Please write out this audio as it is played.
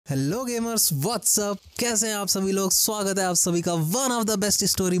Hello gamers, WhatsApp, कैसे हैं आप सभी लोग। स्वागत है आप सभी का one of the best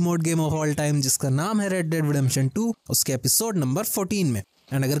story mode game of all time जिसका नाम है रेड डेड रिडेम्पशन 2, उसके एपिसोड नंबर 14 में।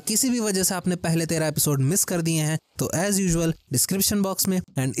 एंड अगर किसी भी वजह से आपने पहले 13 एपिसोड मिस कर दिए हैं तो एज यूजुअल डिस्क्रिप्शन बॉक्स में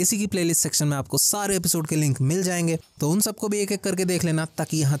एंड इसी की प्लेलिस्ट सेक्शन में आपको सारे एपिसोड के लिंक मिल जाएंगे, तो उन सबको भी एक एक करके देख लेना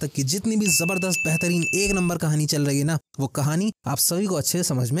ताकि यहाँ तक कि जितनी भी जबरदस्त बेहतरीन एक नंबर कहानी चल रही है ना, वो कहानी आप सभी को अच्छे से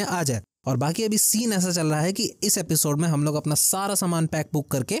समझ में आ जाए। और बाकी अभी सीन ऐसा चल रहा है कि इस एपिसोड में हम लोग अपना सारा सामान पैक बुक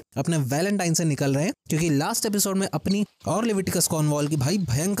करके अपने वैलेंटाइन से निकल रहे हैं, क्योंकि लास्ट एपिसोड में अपनी और लेविटिकस कॉर्नवॉल की भाई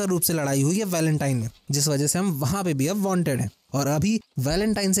भयंकर रूप से लड़ाई हुई है वैलेंटाइन में, जिस वजह से हम वहां पे भी अब वांटेड हैं। और अभी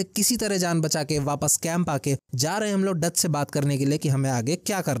वैलेंटाइन से किसी तरह जान बचा के वापस कैंप आके जा रहे हैं हम लोग डच से बात करने के लिए कि हमें आगे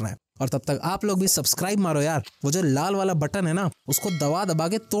क्या करना है। और तब तक आप लोग भी सब्सक्राइब मारो यार, वो जो लाल वाला बटन है ना उसको दबा दबा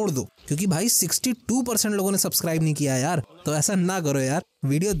के तोड़ दो, क्योंकि भाई 62% लोगों ने सब्सक्राइब नहीं किया यार। तो ऐसा ना करो यार,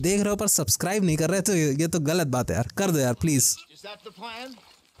 वीडियो देख रहे हो पर सब्सक्राइब नहीं कर रहे तो ये तो गलत बात है यार, कर दो यार please.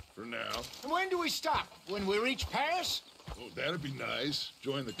 For now. And when do we stop? When we reach Paris? Oh, that'd be nice.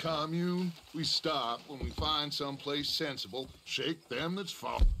 Join the commune. We stop when we find some place sensible. Shake them that's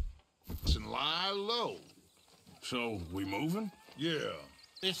far and lie low. So, we moving? Yeah.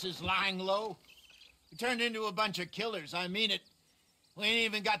 This is lying low? We turned into a bunch of killers, I mean it. We ain't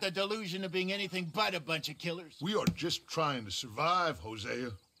even got the delusion of being anything but a bunch of killers. We are just trying to survive,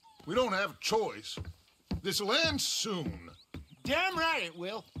 Hosea. We don't have a choice. This'll end soon. Damn right it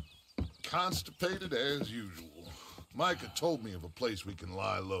will. Constipated as usual. Micah told me of a place we can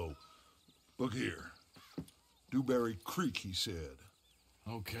lie low. Look here. Dewberry Creek, he said.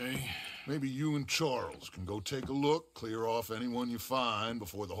 Okay. Maybe you and Charles can go take a look, clear off anyone you find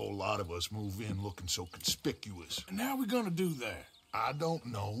before the whole lot of us move in looking so conspicuous. And how we gonna do that? I don't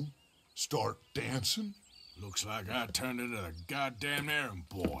know. Start dancing? Looks like I turned into a goddamn errand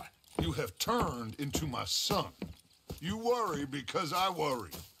boy. You have turned into my son. You worry because I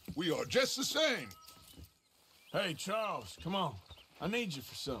worry. We are just the same. Hey, Charles, come on. I need you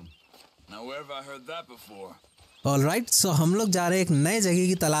for something. Now, where have I heard that before? Alright, सो हम लोग जा रहे हैं एक नए जगह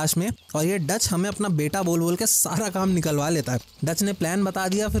की तलाश में, और ये डच हमें अपना बेटा बोल बोल के सारा काम निकलवा लेता है। डच ने प्लान बता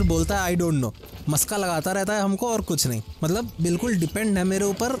दिया, फिर बोलता है आई डोंट नो, मस्का लगाता रहता है हमको और कुछ नहीं। मतलब बिल्कुल डिपेंड है मेरे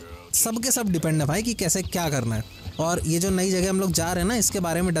ऊपर, सबके सब डिपेंड है भाई कि कैसे क्या करना है। और ये जो नई जगह हम लोग जा रहे हैं ना, इसके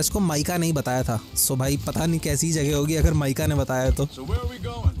बारे में डच को माइका नहीं बताया था। सो भाई पता नहीं कैसी जगह होगी अगर माइका ने बताया तो। So where are we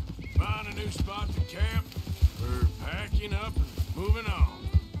going? Find a new spot to camp. We're packing up and moving on.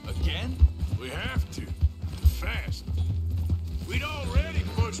 Again? We have to. Fast. We'd already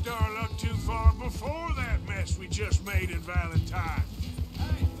pushed our luck too far before that mess we just made in Valentine.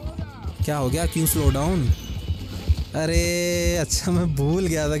 क्या हो गया, क्यों slow down? अरे अच्छा, मैं भूल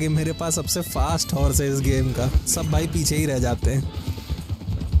गया था कि मेरे पास सबसे फास्ट हॉर्स है इस गेम का, सब भाई पीछे ही रह जाते हैं।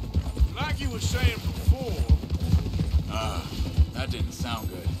 Like you were saying before. That didn't sound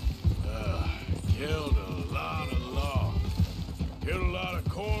good. Killed a lot of law. Killed a lot of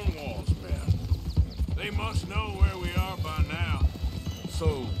Cornwall's men. They must know where we are by now. So,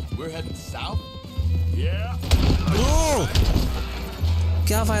 we're heading south? Yeah.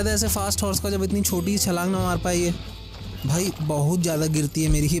 क्या फ़ायदा ऐसे fast horse का जब इतनी छोटी छलांग ना मार पाए। ये भाई बहुत ज़्यादा गिरती है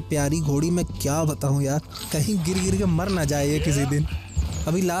मेरी ये प्यारी घोड़ी, मैं क्या बताऊँ यार, कहीं गिर गिर के मर ना जाए ये किसी दिन।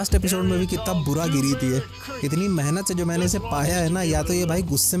 अभी लास्ट एपिसोड में भी कितना बुरा गिरी थी ये। इतनी मेहनत से जो मैंने इसे पाया है ना, या तो ये भाई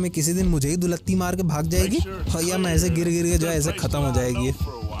गुस्से में किसी दिन मुझे ही दुलत्ती मार के भाग जाएगी, और या मैं ऐसे गिर गिर के जो है ऐसे ख़त्म हो जाएगी ये।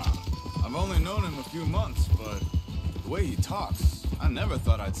 I've only known him a few months, but the way he talks, I never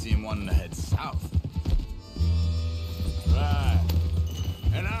thought I'd see him wanting to head south. Right.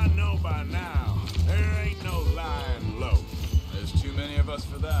 And I know by now, there ain't no lying low. There's too many of us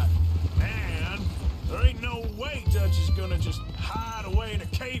for that. And there ain't no way Dutch is gonna just hide away in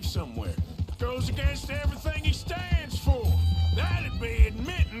a cave somewhere. Goes against everything he stands for. That'd be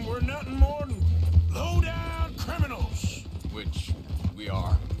admitting we're nothing more than low-down criminals. Which we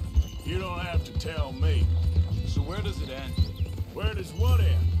are. You don't have to tell me. So where does it end? Where does what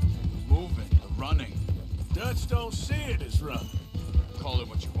end? Moving, the running. Dutch don't see it as running. Call it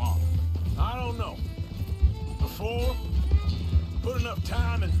what you want. I don't know. Before, put enough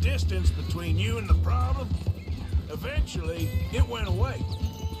time and distance between you and the problem, eventually it went away.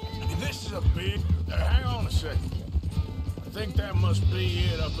 And this is a big... hang on a second. I think that must be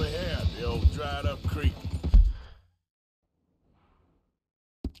it up ahead, the old dried up creek.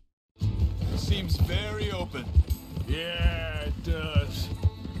 It seems very open. Yeah, it does.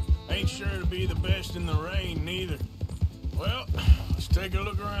 Ain't sure to be the best in the rain, neither. Well, let's take a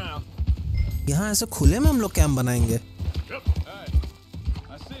look around. यहाँ ऐसे खुले में हम लोग camp बनाएंगे।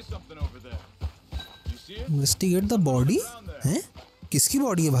 Investigate the body हैं? किसकी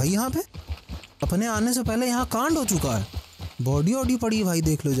body है भाई यहाँ पे? अपने आने से पहले यहाँ कांड हो चुका है। बॉडी ऑडी पड़ी भाई,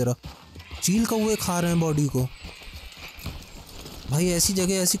 देख लो जरा, चील कौवे खा रहे हैं बॉडी को। भाई ऐसी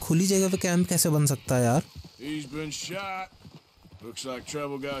जगह, ऐसी खुली जगह पे कैंप कैसे बन सकता है यार? He's been shot. Looks like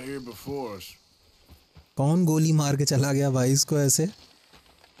trouble got here before us. कौन गोली मार के चला गया भाई इसको ऐसे?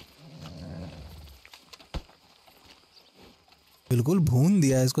 बिल्कुल भून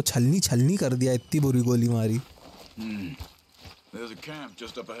दिया इसको, छलनी छलनी कर दिया, इतनी बुरी गोली मारी। There's a camp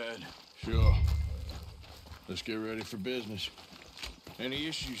just up ahead. Sure. Let's get ready for business. Any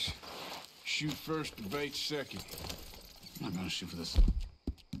issues? Shoot first, debate second. I'm not gonna shoot for this.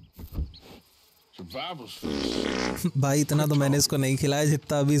 Survival's first. भाई इतना तो मैंने इसको नहीं खिलाया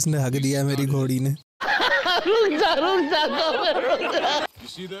जितना अभी इसने हक दिया मेरी घोड़ी ने। You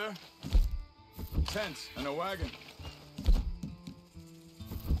see there? Tents and a wagon.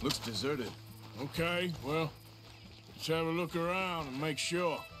 Looks deserted. Okay, well, let's have a look around and make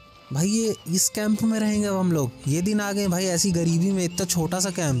sure. भाई ये इस कैंप में रहेंगे अब हम लोग? ये दिन आ गए भाई ऐसी गरीबी में, इतना छोटा सा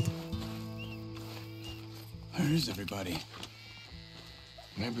camp. Where is everybody?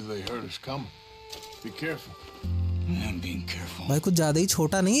 Maybe they heard us coming. Be careful. I'm being careful. भाई कुछ ज्यादा ही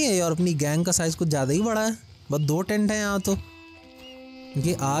छोटा नहीं है और अपनी गैंग का साइज कुछ ज्यादा ही बड़ा है। बस 2 टेंट हैं यहाँ तो।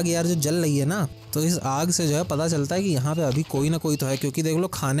 ये आग यार जो जल रही है ना, तो इस आग से जो है पता चलता है कि यहाँ पे अभी कोई ना कोई तो है, क्योंकि देख लो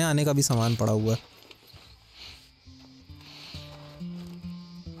खाने आने का भी सामान पड़ा हुआ है।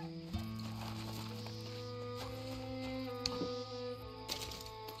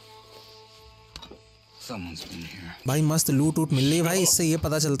 Someone's been here. भाई मस्त लूट वूट मिल रही है भाई, इससे ये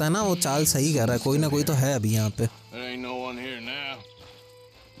पता चलता है ना वो चाल सही कह रहा है, कोई ना कोई तो है अभी यहाँ पे। There ain't no one here now.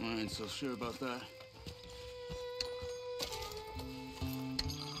 I ain't so sure about that.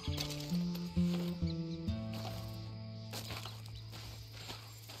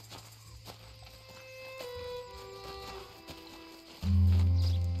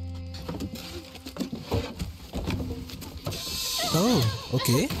 Oh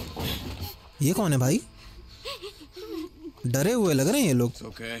okay, ये कौन है भाई? डरे हुए लग रहे हैं ये लोग। It's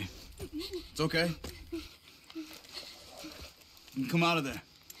okay. It's okay. Come out of there.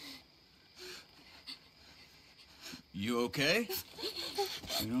 You okay?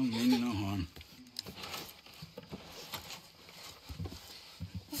 You don't mean no harm.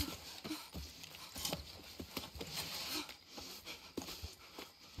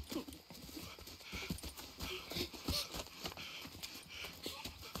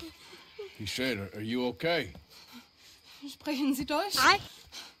 He said, are you okay? Sprechen Sie Deutsch?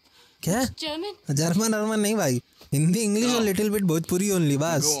 क्या? German? जर्मन अर्मन नहीं भाई, हिंदी इंग्लिश और लिटिल बिट भोजपुरी ओनली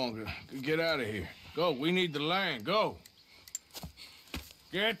बस। Go on, get out of here. Go, we need the land, go.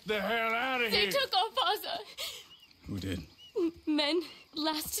 Get the hell out of They here. took our father. Who did? Men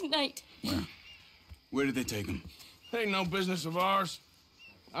last night. Where? Where did they take him? Ain't no business of ours.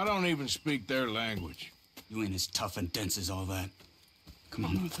 I don't even speak their language. You ain't as tough and dense as all that.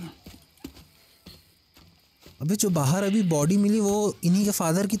 Come on, Arthur. अबे जो बाहर अभी body मिली वो इन्हीं के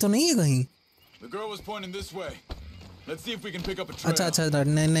father की तो नहीं है कहीं? The girl was pointing this way. Let's see if we can pick up a trail. अच्छा अच्छा,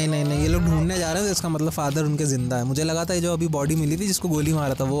 नहीं नहीं नहीं नहीं, ये लोग ढूंढने जा रहे हैं, तो इसका मतलब फादर उनके जिंदा है। मुझे लगा था ये जो अभी बॉडी मिली थी जिसको गोली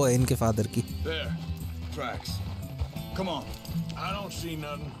मारा था वो है इनके फादर की। There. Tracks. Come on. I don't see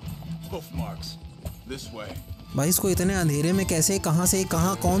nothing. Hoof marks. This way. भाई इसको इतने अंधेरे में कैसे, कहाँ से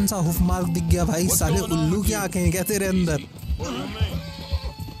कहाँ, कौन सा हुफ मार्क दिख गया भाई? साले उल्लू की आंखें हैं क्या तेरे अंदर? What do you mean?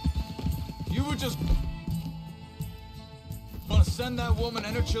 You were just want to send that woman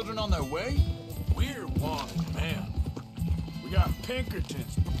and her children on their way? We're wanted, man. We got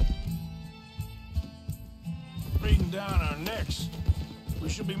Pinkertons breathing down our necks. We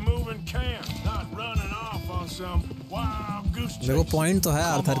should be moving camp, not running off on some wild goose chase. देखो point तो है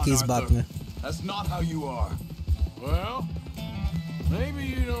Come Arthur on, की इस बात Arthur. में। That's not how you are. Well, maybe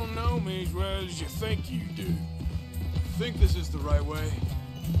you don't know me as well as you think you do. Think this is the right way?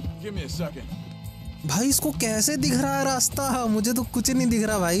 Give me a second. भाई इसको कैसे दिख रहा है रास्ता? मुझे तो कुछ नहीं दिख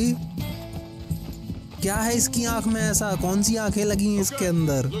रहा भाई। क्या है इसकी आंख में ऐसा? कौन सी आंखें लगी हैं इसके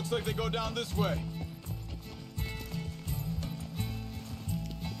अंदर? Looks like they go down this way.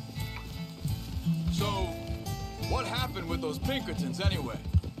 So, what happened with those Pinkertons anyway?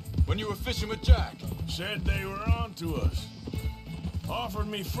 When you were fishing with Jack? Said they were on to us. Offered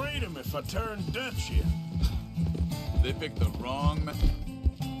me freedom if I turned Dutch here. They picked the wrong man.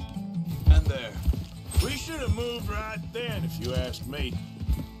 And there. We should have moved right then if you asked me.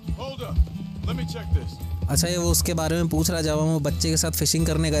 Hold up. Let me check this. अच्छा ये वो उसके बारे में पूछ रहा जब हम वो बच्चे के साथ फिशिंग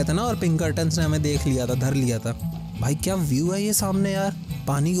करने गए थे ना और पिंकर्टन्स ने हमें देख लिया था, धर लिया था। भाई क्या व्यू है ये सामने यार,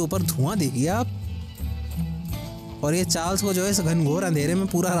 पानी के ऊपर धुआं देखिए आप। और ये चार्ल्स को जो है इस घनघोर अंधेरे में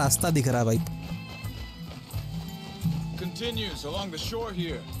पूरा रास्ता दिख रहा है भाई। Continues along the shore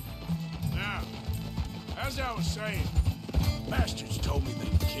here. Now, as I was saying, Bastards told me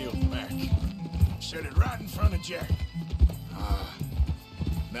they killed Mac. Said it right in front of Jack.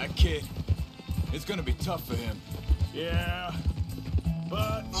 That kid, it's gonna be tough for him. Yeah,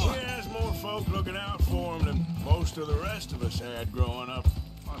 but he has more folk looking out for him than most of the rest of us had growing up.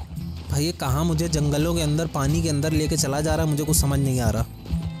 भाई ये कहाँ मुझे जंगलों के अंदर पानी के अंदर लेके चला जा रहा है, मुझे कुछ समझ नहीं आ रहा।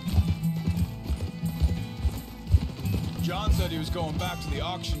 John said he was going back to the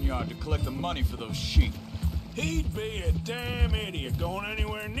auction yard to collect the money for those sheep. He'd be a damn idiot going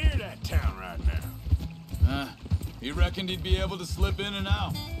anywhere near that town right now. He reckoned he'd be able to slip in and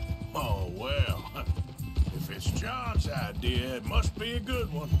out. Oh, well, if it's John's idea, it must be a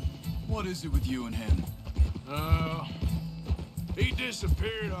good one. What is it with you and him? He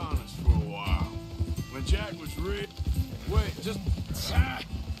disappeared on us for a while. When Jack was rich... Wait, just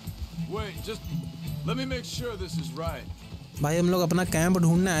let me make sure this is right. भाई हम लोग अपना camp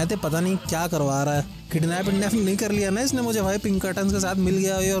ढूंढने आए थे, पता नहीं क्या करवा रहा है। किडनैप नहीं कर लिया ना इसने मुझे? भाई पिंक कर्टन्स के साथ मिल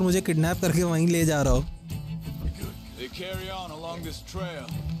गया हो और मुझे किडनैप करके वहीं ले जा रहा हो। They carry on along this trail.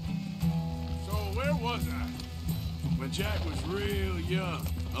 So where was I? When Jack was real young,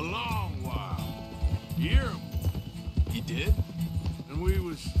 a long while. Aaroh. He did? And we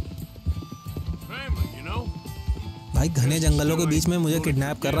was family, you know? भाई घने जंगलों के बीच में मुझे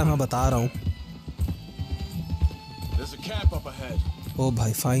किडनैप कर रहा है, मैं बता रहा हूँ। There's a camp up ahead. ओ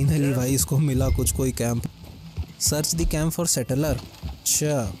भाई फाइनली भाई इसको मिला कुछ, कोई camp. Search the camp for settler.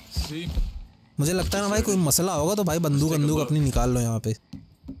 अच्छा See? मुझे लगता है ना भाई कोई मसला होगा तो भाई बंदूक अपनी निकाल लो यहाँ पे।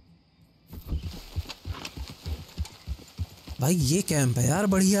 भाई ये कैंप है यार,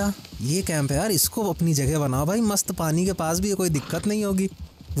 बढ़िया ये कैंप है यार, इसको अपनी जगह बनाओ भाई। मस्त पानी के पास भी है, कोई दिक्कत नहीं होगी।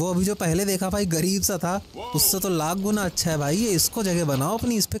 वो अभी जो पहले देखा भाई गरीब सा था, उससे तो लाख गुना अच्छा है भाई ये। इसको जगह बनाओ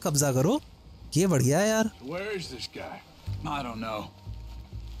अपनी, इस पे कब्जा करो, ये बढ़िया है यार। Where is this guy? I don't know.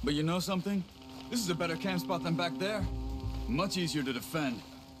 But you know something? This is a better camp spot than back there. Much easier to defend.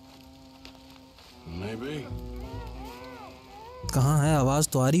 Maybe. कहाँ है? आवाज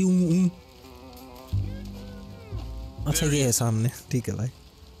तो आ रही हूँ। अच्छा ये है सामने, ठीक है भाई।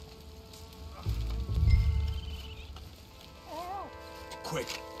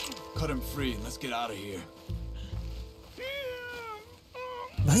 Quick, cut him free and let's get out of here.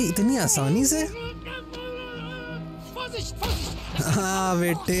 भाई इतनी आसानी से? हाँ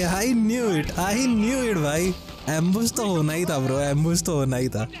बेटे, I knew it भाई। एम्बुश तो होना ही था ब्रो, एम्बुश तो होना ही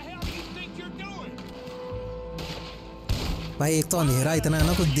था भाई। एक तो अंधेरा इतना है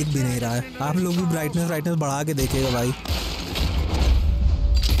ना, कुछ दिख भी नहीं रहा है। आप लोग भी ब्राइटनेस बढ़ा के देखेगा भाई।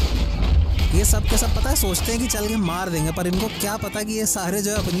 ये सब के सब पता है सोचते हैं कि चल के मार देंगे, पर इनको क्या पता कि ये सारे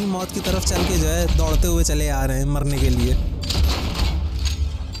जो है अपनी मौत की तरफ चल के जो है दौड़ते हुए चले आ रहे हैं मरने के लिए।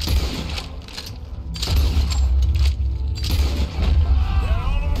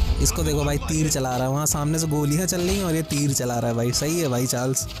 इसको देखो भाई, तीर चला रहा है, वहाँ सामने से गोलियां चल रही हैं और ये तीर चला रहा है भाई। सही है भाई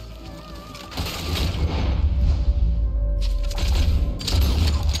चार्ल्स।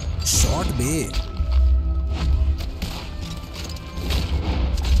 शॉट बे।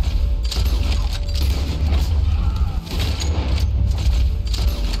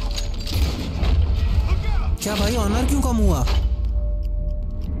 क्या भाई ऑनर क्यों कम हुआ?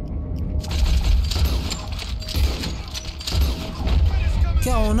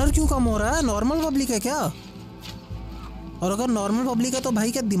 क्या ऑनर क्यों कम हो रहा है? नॉर्मल पब्लिक है क्या? और अगर नॉर्मल पब्लिक है तो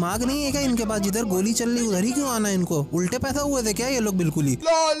भाई क्या दिमाग नहीं है क्या इनके पास? जिधर गोली चल रही उधर ही क्यों आना है इनको? उल्टे पैदा हुए थे क्या ये लोग बिल्कुल ही?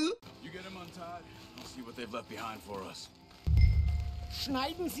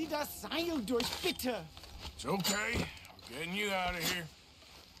 Schneiden Sie das Seil durch, bitte. It's okay. I'm getting you out of here.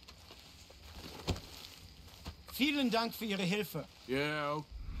 Vielen Dank für Ihre Hilfe. Yeah.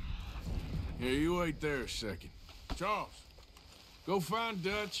 Yeah, you wait there a second. Charles, go find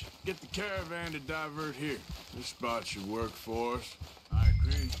Dutch. Get the caravan to divert here. This spot should work for us. I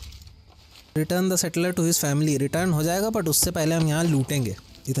agree. Return the settler to his family. Return हो जाएगा, but उससे पहले हम यहाँ लूटेंगे।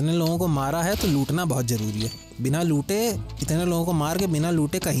 इतने लोगों को मारा है तो लूटना बहुत जरूरी है। बिना लूटे, इतने लोगों को मार के बिना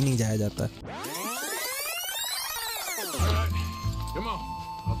लूटे कहीं नहीं जाया जाता। Come on,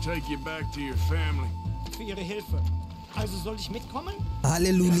 I'll take you back to your family. Für Ihre Hilfe. Also soll ich mitkommen?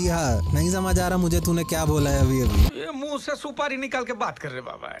 Hallelujah. नहीं समझ आ रहा मुझे तूने क्या बोला है अभी अभी। ये मुंह से सुपारी निकाल के बात कर रहे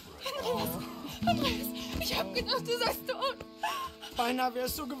बाबा। Andreas, ich hab gedacht, du seist tot. Beinahe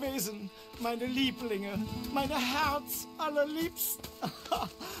wärst du gewesen. Meine Lieblinge. Meine Herz allerliebst.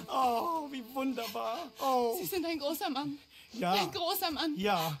 Oh, wie wunderbar. Oh. Sie sind ein großer Mann. Ja. Ein großer Mann.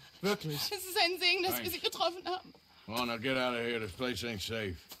 Ja, wirklich. Es ist ein Segen, dass wir Sie getroffen haben. Come on, now get out of here. This place ain't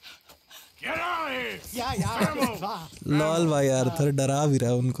safe. Get out of here! Ja, ja, das ist wahr. Lol भाई Arthur डरा भी रहा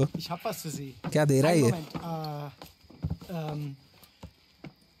है उनको। Ich hab was für Sie. क्या दे रहा है ये? Moment.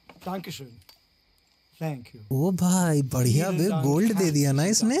 Dankeschön. Thank you. ओ भाई बढ़िया बे, गोल्ड दे दिया ना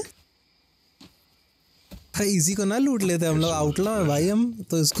इसने। भाई इसी को ना लूट लेते हम लोग, आउटलॉ है भाई हम,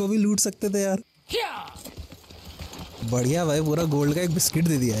 तो इसको भी लूट सकते थे यार। बढ़िया भाई, पूरा गोल्ड का एक बिस्किट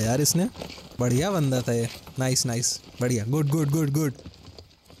दे दिया यार इसने। बढ़िया बंदा था ये। नाइस नाइस, बढ़िया, गुड गुड गुड गुड।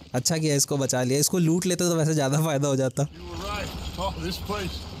 अच्छा किया इसको बचा लिया, इसको लूट लेते तो वैसे ज्यादा फायदा हो जाता।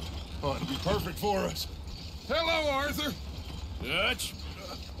 Hello, Arthur. Dutch?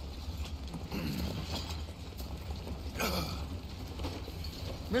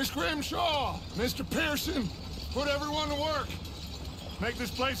 Miss Grimshaw, Mr. Pearson, put everyone to work. Make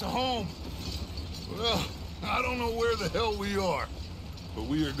this place a home. Well, I don't know where the hell we are, but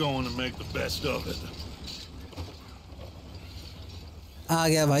we are going to make the best of it. आ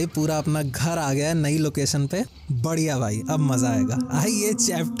गया भाई, पूरा अपना घर आ गया नई location पे। बढ़िया भाई, अब मजा आएगा। ये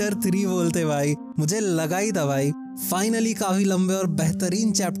चैप्टर 3 बोलते भाई, मुझे लगा ही था भाई। फाइनली काफी लंबे और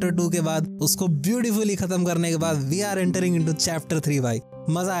बेहतरीन चैप्टर 2 के बाद, उसको ब्यूटीफुली खत्म करने के बाद we are entering into chapter 3 भाई।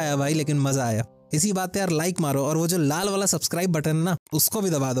 मजा आया भाई, लेकिन मजा आया। इसी बात पे यार लाइक मारो, और वो जो लाल वाला सब्सक्राइब बटन है ना, उसको भी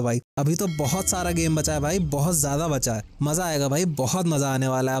दबा दो भाई। अभी तो बहुत सारा गेम बचा है भाई, बहुत ज्यादा बचा है। मजा आएगा भाई, बहुत मजा आने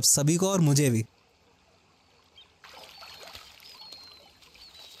वाला है आप सभी को और मुझे भी।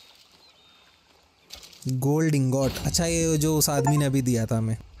 गोल्ड इंगॉट, अच्छा ये जो उस आदमी ने अभी दिया था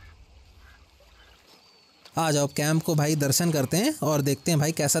हमें। आ जाओ कैंप को भाई दर्शन करते हैं और देखते हैं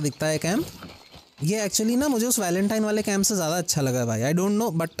भाई कैसा दिखता है कैंप। ये एक्चुअली ना मुझे उस वैलेंटाइन वाले कैंप से ज़्यादा अच्छा लगा भाई। आई डोंट नो,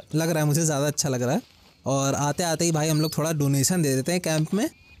 बट लग रहा है मुझे ज़्यादा अच्छा लग रहा है। और आते आते ही भाई हम लोग थोड़ा डोनेशन दे देते हैं कैंप में,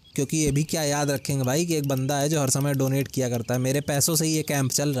 क्योंकि ये भी क्या याद रखेंगे भाई कि एक बंदा है जो हर समय डोनेट किया करता है। मेरे पैसों से ही ये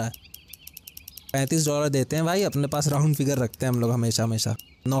कैंप चल रहा है। $35 देते हैं भाई, अपने पास राउंड फिगर रखते हैं हम लोग हमेशा हमेशा।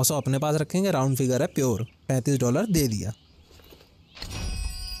 900 अपने पास रखेंगे, राउंड फिगर है प्योर। $35 दे दिया।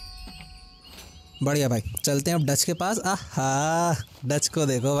 बढ़िया भाई, चलते हैं अब डच के पास। आहा, डच को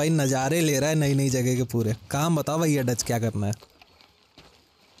देखो भाई, नज़ारे ले रहा है नई नई जगह के पूरे। काम बताओ भाई ये डच क्या करना है।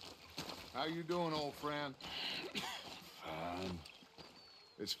 How you doing, old friend? Fine.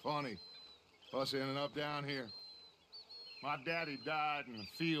 It's funny, us ending up down here. My daddy died in the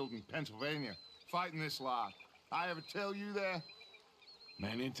field in Pennsylvania, fighting this lot. I ever tell you that?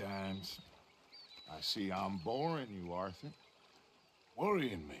 Many times. I see I'm boring you, Arthur.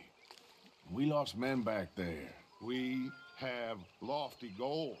 Worrying me. We lost men back there. We have lofty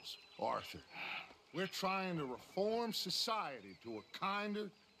goals, Arthur. We're trying to reform society to a kinder,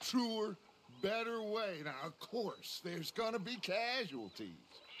 truer, better way. Now, of course, there's gonna be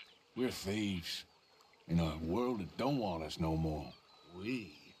casualties. We're thieves in a world that don't want us no more. We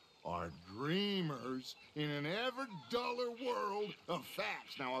are dreamers in an ever duller world of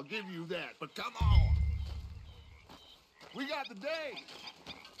facts. Now, I'll give you that, but come on. We got the day.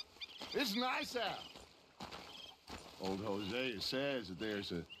 It's nice out. Old Hosea says that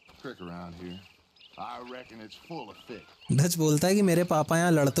there's a creek around here. I reckon it's full of fish. Dutch बोलता है कि मेरे पापा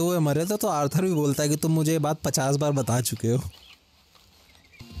यहाँ लड़ते हुए मरे थे, तो आर्थर भी बोलता है कि तुम मुझे ये बात 50 बार बता चुके हो।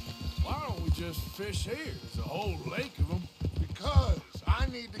 Why don't we just fish here? There's a whole lake of them. Because I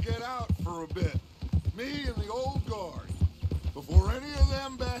need to get out for a bit. Me and the old guard. Before any of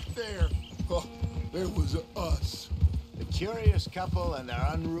them back there, oh, there was us. The curious couple and their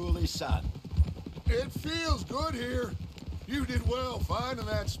unruly son. It feels good here. You did well finding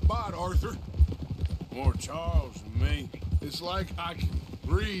that spot, Arthur. More Charles than me. It's like I can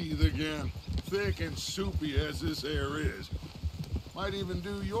breathe again, thick and soupy as this air is. Might even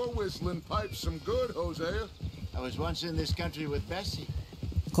do your whistling pipes some good, Hosea. I was once in this country with Bessie.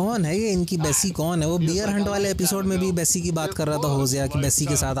 कौन है ये, इनकी बेसी कौन है? वो beer Hunt वाले episode में भी बेसी की बात कर रहा था होज़िया कि बेसी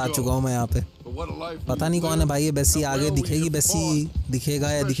के साथ आ चुका हूँ मैं यहाँ पे। पता नहीं कौन है भाई ये बेसी। आगे दिखेगी बेसी,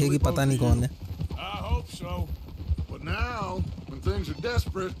 दिखेगा या दिखेगी पता नहीं कौन है। I hope so. But now, when things are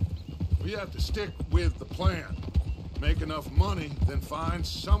desperate, we have to stick with the plan. Make enough money, then find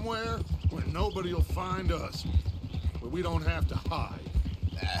somewhere where nobody will find us, where we don't have to hide.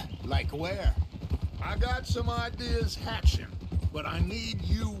 Like where? I got some ideas hatching, but I need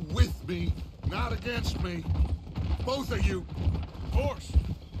you with me, not against me. Both of you. Of course.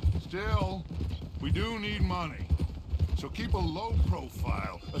 Still, we do need money. So keep a low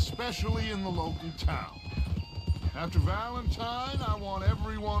profile, especially in the local town. After Valentine, I want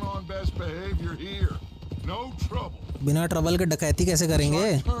everyone on best behavior here. No trouble. बिना trouble के डकैती कैसे करेंगे?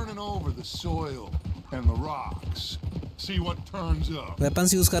 Turning over the soil and the rocks. See what turns up.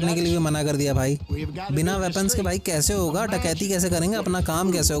 Weapons use करने के लिए भी मना कर दिया भाई। बिना वेपन्स के भाई कैसे होगा? डकैती कैसे करेंगे? अपना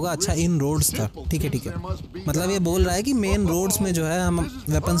काम कैसे होगा? अच्छा इन रोड्स था, ठीक है ठीक है। मतलब ये बोल रहा है कि मेन रोड्स में जो है हम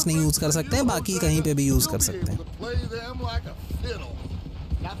वेपन्स नहीं यूज कर सकते हैं, बाकी कहीं पे भी यूज कर सकते हैं।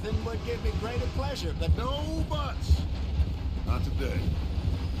 Nothing would give me greater pleasure, but No buts. Not today.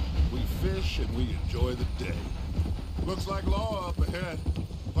 We fish and we enjoy the day. Looks like law up ahead.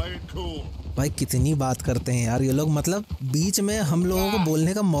 Play it cool. भाई कितनी बात करते हैं यार ये लोग, मतलब बीच में हम लोगों को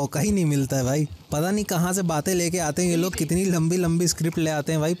बोलने का मौका ही नहीं मिलता है भाई। पता नहीं कहाँ से बातें लेके आते हैं ये लोग, कितनी लंबी लंबी स्क्रिप्ट ले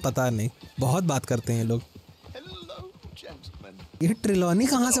आते हैं भाई, पता नहीं, बहुत बात करते हैं ये लोग। ये ट्रिलॉनी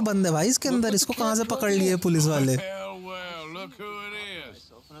कहाँ से बंद है भाई इसके अंदर, इसको कहाँ से पकड़ लिए पुलिस वाले?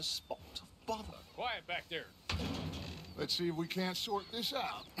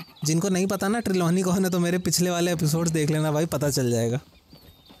 जिनको नहीं पता ना ट्रिलॉनी कौन है तो मेरे पिछले वाले एपिसोड्स देख लेना भाई, पता चल जाएगा।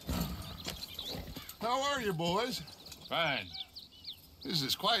 How are you, boys? Fine. This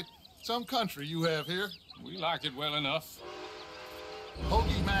is quite some country you have here. We like it well enough.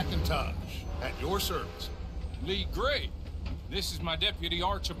 Hoagie McIntosh, at your service. Lee Gray. This is my deputy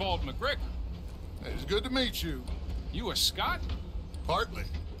Archibald McGregor. It's good to meet you. You a Scot? Partly.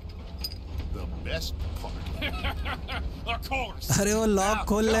 The best part. Of course. अरे वो lock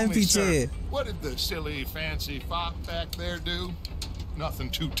खोल रहे हैं पीछे। What did the silly fancy fop back there do? Nothing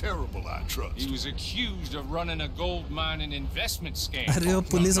too terrible, I trust. He was accused of running a gold mine and investment scam. अरे वो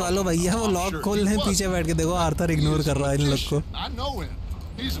police वालों भैया वो लॉक खोल रहे हैं पीछे बैठ के, देखो आर्थर इग्नोर कर रहा है इन लोग को। I know him.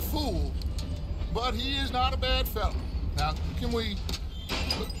 He's a fool, but he is not a bad fellow. Now, can we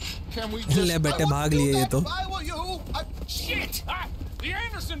just ले बेटे भाग लिए ये तो। Shit! The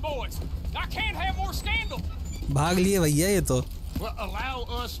Anderson boys. I can't have more scandal. भाग लिए भैया ये तो। Well, allow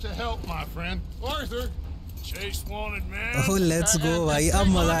us to help, my friend. Arthur. Chase wanted, man. Oh let's go भाई, अब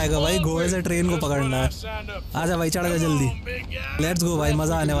मजा आएगा भाई, घोड़े से ट्रेन को पकड़ना है। आजा भाई चढ़ जा जल्दी, लेट्स गो भाई,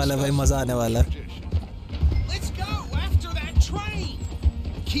 मजा आने वाला है भाई, मजा आने वाला है। Let's go after that train.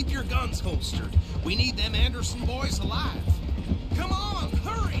 Keep your guns holstered. We need them Anderson boys alive. Come on,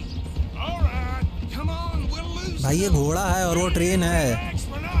 hurry. All right. Come on, we'll lose. भाई ये घोड़ा है और वो ट्रेन है। Thanks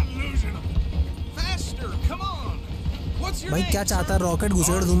for not losing them. Faster, come on. What's your भाई name? क्या चाहता है, रॉकेट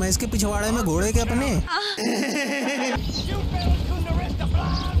घुसेड़ दूं मैं इसके पिछवाड़े में घोड़े के अपने?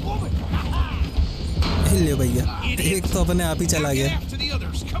 ले भैया, एक तो अपने आप ही चला गया।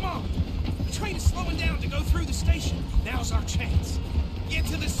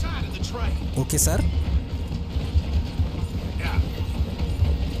 ओके सर,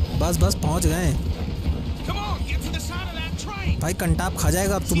 बस बस पहुंच गए। भाई कंटाप खा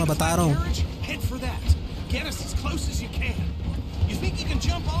जाएगा अब, तुम्हें बता रहा हूँ। Get us as close as you can. You think you can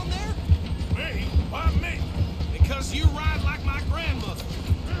jump on there? Me? Why me? Because you ride like my grandmother.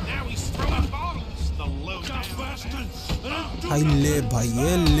 Now he's throwing bottles. The low bastard. भाई ले भाई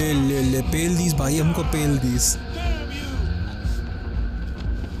ये ले पेल दीस भाई, हमको पेल दीस। Damn you!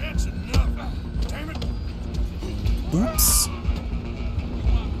 That's enough. Damn it! Oops.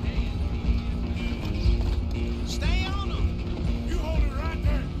 Stay on him. You hold it right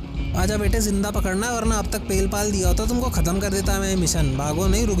there. आजा बेटे, जिंदा पकड़ना है वरना अब तक पेल पाल दिया होता तुमको, खत्म कर देता मैं मिशन। भागो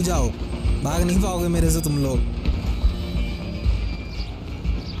नहीं, रुक जाओ, भाग नहीं पाओगे मेरे से तुम लोग।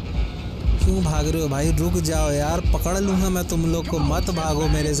 क्यों भाग रहे हो भाई, रुक जाओ यार, पकड़ लूंगा मैं तुम लोग को, मत भागो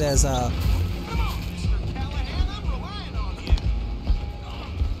मेरे से ऐसा।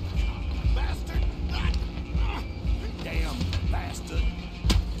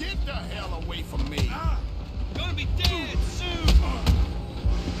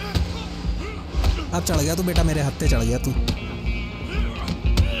 अब चढ़ गया तू बेटा, मेरे हत्थे चढ़ गया तू।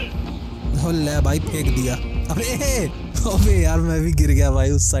 हो ले भाई, फेंक दिया। अबे यार मैं भी गिर गया भाई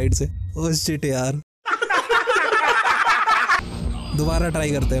उस साइड से। ओह शिट यार, दोबारा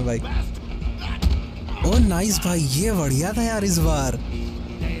ट्राई करते हैं भाई। ओह नाइस भाई, ये बढ़िया था यार इस बार।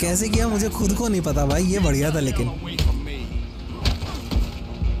 कैसे किया मुझे खुद को नहीं पता भाई, ये बढ़िया था लेकिन।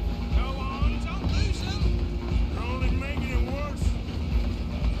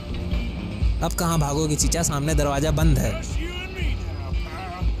 अब कहाँ भागोगे चीचा, सामने दरवाजा बंद है।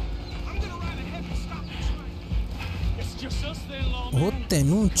 ओ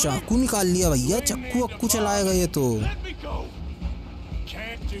तेनू चाकू निकाल लिया भैया, चक्कू अक्कू चलाएगा ये तो।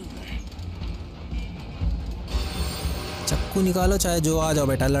 चक्कू निकालो चाहे जो, आ जाओ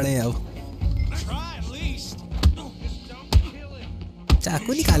बेटा लड़े अब।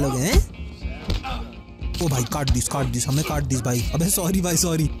 चाकू निकालोगे हैं? ओ भाई काट दिस हमें काट दिस भाई। अबे सॉरी भाई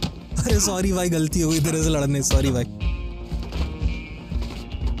सॉरी, अरे सॉरी भाई, गलती हो गई तेरे से लड़ने, सॉरी भाई।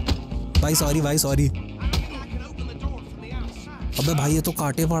 भाई सॉरी भाई सॉरी। अबे भाई ये तो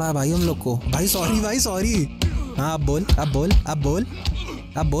काटे पड़ा है भाई हम लोग को। भाई सॉरी भाई सॉरी। हाँ अब बोल अब बोल अब बोल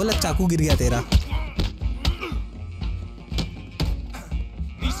अब बोल, अब चाकू गिर गया तेरा।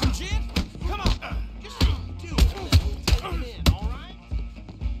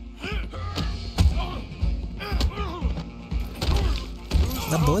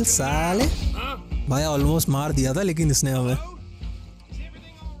 अब बोल साले। भाई ऑलमोस्ट मार दिया था लेकिन इसने हमें।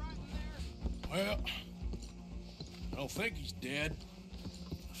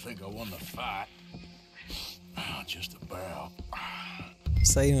 think I won the fight. Just about.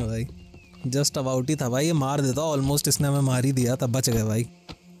 सही में भाई, जस्ट अबाउट ही था भाई, ये मार देता ऑलमोस्ट, इसने हमें मार ही दिया, तब बच गए भाई.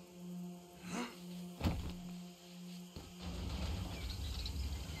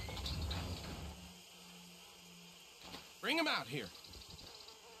 Bring him out here.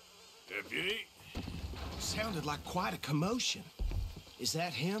 Deputy, Sounded like quite a commotion. Is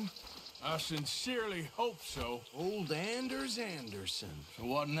that him? I sincerely hope so. Old Anders Anderson. So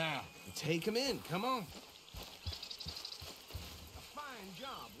what now? Take him in. Come on. A fine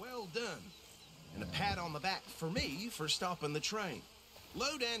job. Well done. And a pat on the back for me for stopping the train.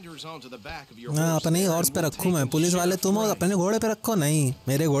 Load Anders onto the back of your horse. अपने horse पे रखूं मैं, police वाले तुम हो, अपने घोड़े पे रखो. नहीं,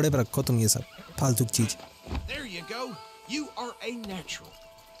 मेरे घोड़े पे रखो तुम ये सब फालतू की चीज. There you go. You are a natural.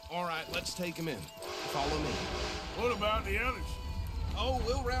 All right, let's take him in. Follow me. What about the others? Oh,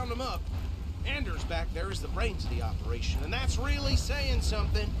 we'll round them up. Anders back there is the brains of the operation, and that's really saying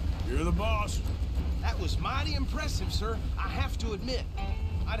something. You're the boss. That was mighty impressive, sir. I have to admit.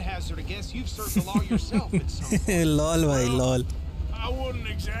 I'd hazard a guess you've served the law yourself at some point. lol भाई lol. I wouldn't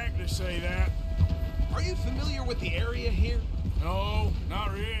exactly say that. Are you familiar with the area here? No,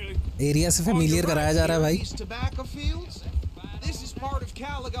 not really. Area से familiar कराया जा रहा है भाई. These tobacco fields? This is part of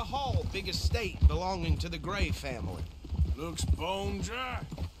Caliga Hall, big estate belonging to the Gray family. Looks bone dry.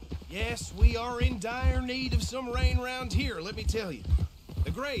 Yes, we are in dire need of some rain around here, let me tell you.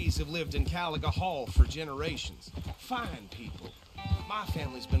 The Grays have lived in Caliga Hall for generations. Fine people. My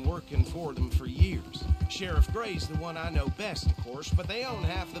family's been working for them for years. Sheriff Gray's the one I know best, of course, but they own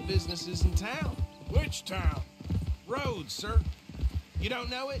half the businesses in town. Which town? Rhodes, sir. You don't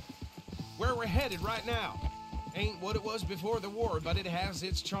know it? Where we're headed right now. Ain't what it was before the war, but it has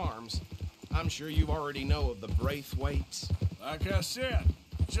its charms. I'm sure you already know of the Braithwaites. Like I said,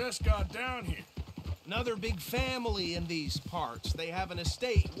 just got down here. Another big family in these parts. They have an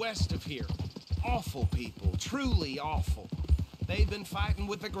estate west of here. Awful people, truly awful. They've been fighting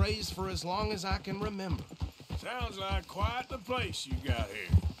with the Grays for as long as I can remember. Sounds like quite the place you got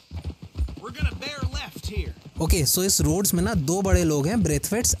here. We're gonna bear left here. Okay so इस roads में ना दो बड़े लोग हैं,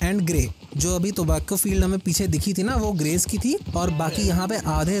 ब्रेथवेट्स and grey. जो अभी tobacco field हमें पीछे दिखी थी ना, वो ग्रेस की थी, और बाकी यहाँ पे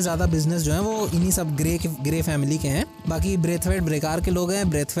आधे ज्यादा बिजनेस जो है वो इन्हीं सब ग्रे फैमिली के हैं. बाकी ब्रेथवेट बेकार के लोग हैं.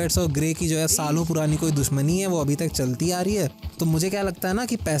 ब्रेथवेट्स और ग्रे की जो है सालों पुरानी कोई दुश्मनी है, वो अभी तक चलती आ रही है. तो मुझे क्या लगता है ना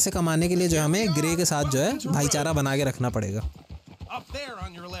कि पैसे कमाने के लिए जो हमें ग्रे के साथ जो है भाईचारा बना के रखना पड़ेगा. Up there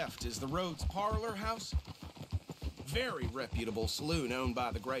on your left is the Rhodes Parlor House. Very reputable saloon owned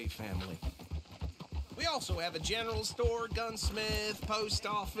by the Gray family. We also have a general store, gunsmith, post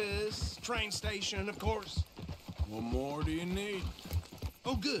office, train station, of course. What more do you need?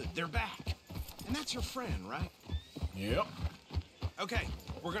 Oh, good, they're back. And that's your friend, right? Yep. Okay,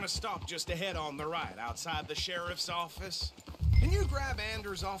 we're gonna stop just ahead on the right, outside the sheriff's office. Can you grab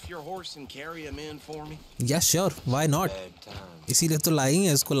Anders off your horse and carry him in for me? Yeah, sure. Why not? इसीलिए तो लाई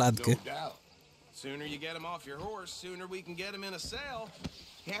है इसको लाद के. No doubt. Sooner you get him off your horse, sooner we can get him in a cell.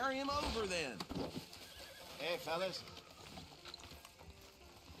 Carry him over then. Hey, fellas.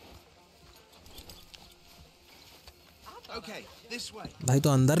 Okay, this way. भाई तो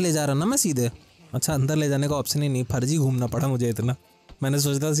अंदर ले जा रहा ना मैं सीधे. अच्छा, अंदर ले जाने का ऑप्शन ही नहीं, फर्जी घूमना पड़ा मुझे इतना. मैंने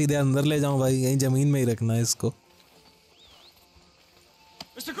सोचा सीधे अंदर ले जाऊं भाई, यहीं जमीन में ही रखना है इसको.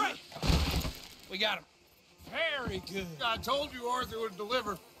 Mr. Gray! We got him. Very good. I told you Arthur would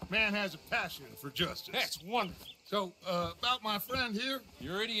deliver. Man has a passion for justice. That's wonderful. So, about my friend here?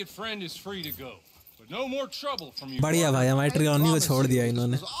 Your idiot friend is free to go. But no more trouble from you. बढ़िया भाई, हमारी Trelawny को छोड़ दिया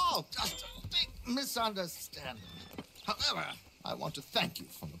इन्होंने. It was all just a big misunderstanding. However, I want to thank you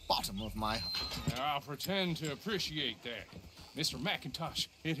from the bottom of my heart. I'll pretend to appreciate that. Mr. McIntosh,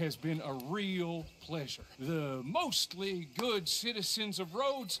 it has been a real pleasure. The mostly good citizens of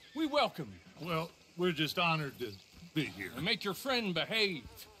Rhodes, we welcome you. Well, we're just honored to be here. And make your friend behave.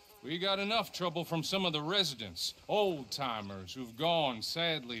 We got enough trouble from some of the residents, old-timers who've gone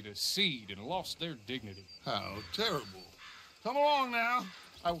sadly to seed and lost their dignity. How terrible. Come along now.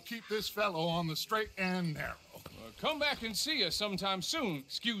 I will keep this fellow on the straight and narrow. Come back and see us sometime soon.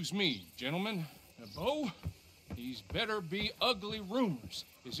 Excuse me, gentlemen. Bo, these better be ugly rumors.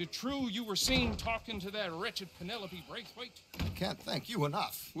 Is it true you were seen talking to that wretched Penelope Braithwaite? I can't thank you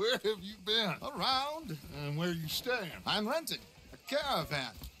enough. Where have you been? Around. And where are you staying? I'm renting a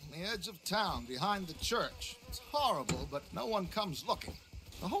caravan on the edge of town behind the church. It's horrible, but no one comes looking.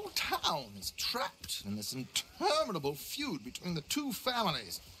 The whole town is trapped in this interminable feud between the two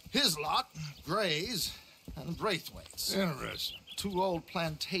families. His lot, Gray's, and Braithwaite's. Interesting. Two old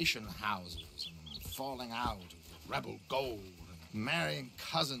plantation houses and falling out of rebel gold. Marrying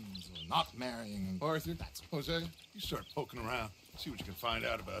cousins or not marrying. Arthur, that's Jose. You start poking around. See what you can find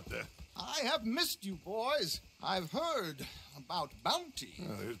out about that. I have missed you, boys. I've heard about bounty.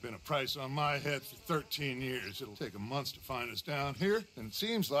 There's been a price on my head for 13 years. It'll take a month to find us down here, and it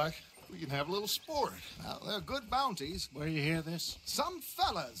seems like we can have a little sport. Well, they're good bounties. Where you hear this? Some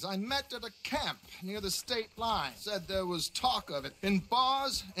fellas I met at a camp near the state line said there was talk of it in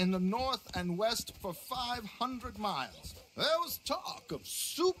bars in the north and west for 500 miles. There was talk of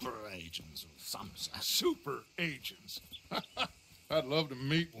super agents of some sort. Super agents. I'd love to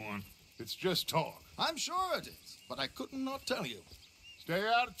meet one. It's just talk. I'm sure it is, but I could not tell you. Stay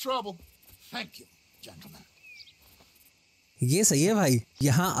out of trouble. Thank you, gentlemen. ये सही है भाई,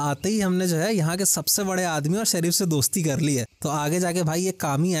 यहाँ आते ही हमने जो है यहाँ के सबसे बड़े आदमी और शरीफ से दोस्ती कर ली है, तो आगे जाके भाई ये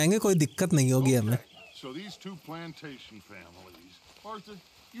काम ही आएंगे, कोई दिक्कत नहीं होगी हमें. So these two plantation families. Arthur,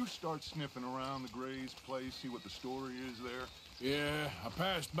 you start sniffing around the Gray's place, see what the story is there. Yeah, I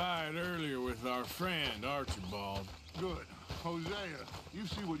passed by it earlier with our friend Archibald. Good. Hosea, you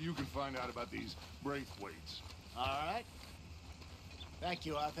see what you can find out about these Braithwaites. All right. Thank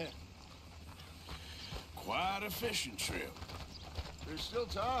you, Arthur. Quite a fishing trip. There's still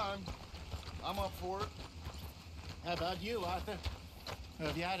time. I'm up for it. How about you, Arthur?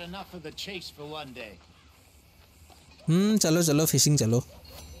 Have you had enough of the chase for one day? चलो चलो fishing चलो.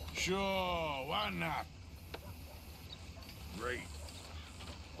 Sure, why not? Great.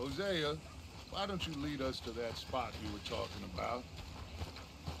 Hosea, why don't you lead us to that spot you were talking about?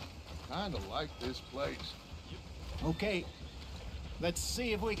 Kind of like this place. Okay. Let's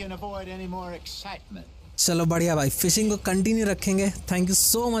see if we can avoid any more excitement. चलो बढ़िया भाई, fishing को continue रखेंगे. Thank you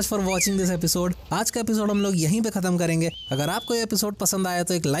so much for watching this episode. आज का episode हम लोग यहीं पे खत्म करेंगे. अगर आपको ये एपिसोड पसंद आया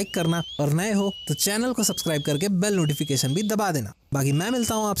तो एक लाइक करना, और नए हो तो चैनल को सब्सक्राइब करके बेल नोटिफिकेशन भी दबा देना. बाकी मैं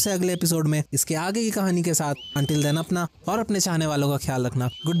मिलता हूँ आपसे अगले एपिसोड में इसके आगे की कहानी के साथ. अंटिल देन अपना और अपने चाहने वालों का ख्याल रखना.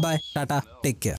 Good bye, Tata, take care.